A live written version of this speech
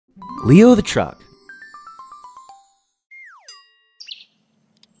Leo the truck.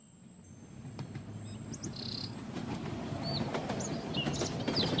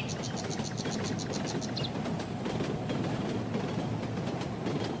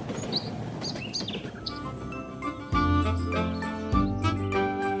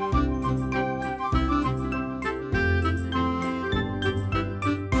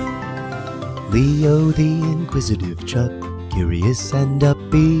 Leo the inquisitive truck, curious and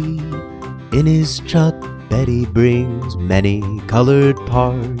upbeat. In his truck, Betty brings many colored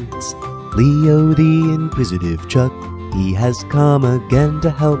parts. Leo the inquisitive truck, he has come again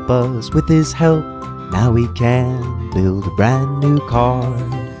to help us. With his help, now we can build a brand new car.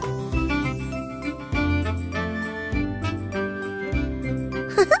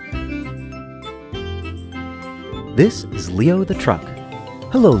 This is Leo the truck.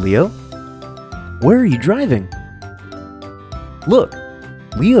 Hello, Leo. Where are you driving? Look,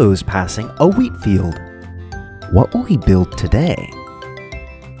 Leo's passing a wheat field. What will he build today?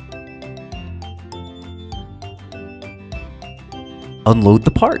 Unload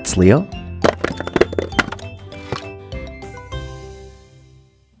the parts, Leo.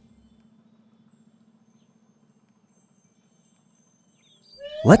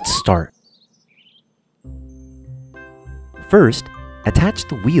 Let's start. First, attach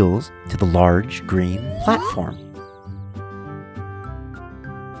the wheels to the large green platform.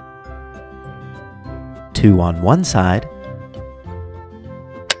 2 on one side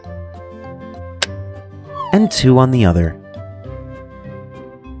and 2 on the other.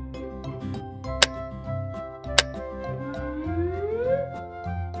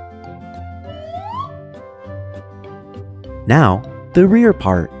 Now, the rear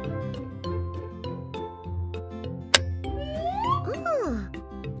part.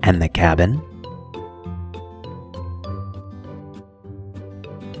 And the cabin.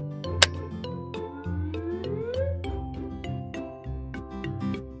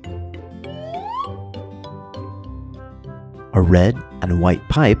 A red and white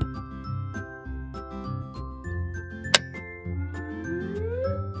pipe.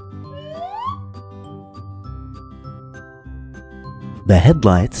 The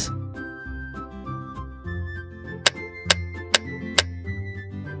headlights.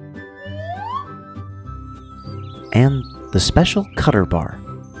 And the special cutter bar.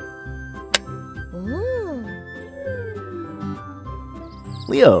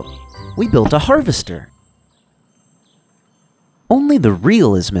 Leo, we built a harvester. Only the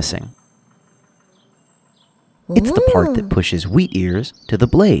reel is missing. It's the part that pushes wheat ears to the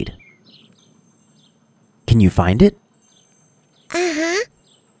blade. Can you find it? Uh-huh.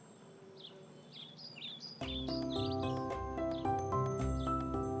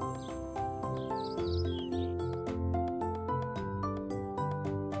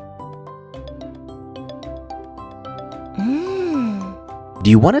 Do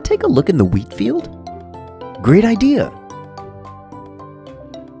you want to take a look in the wheat field? Great idea!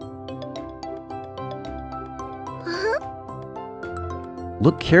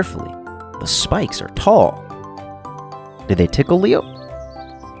 Look carefully. The spikes are tall. Did they tickle Leo?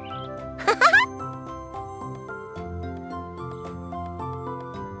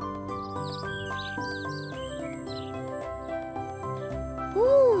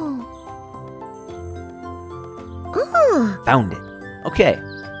 Found it. Okay,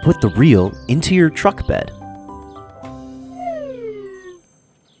 put the reel into your truck bed.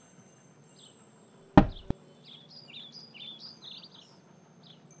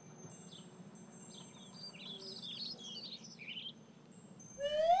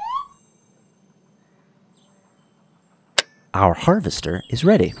 Our harvester is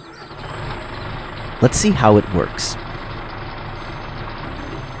ready. Let's see how it works.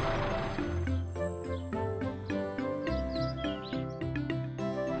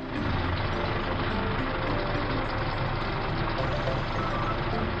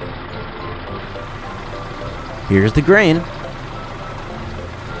 Here's the grain.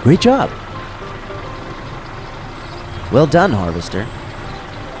 Great job. Well done, harvester.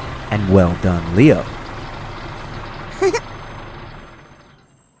 And well done, Leo.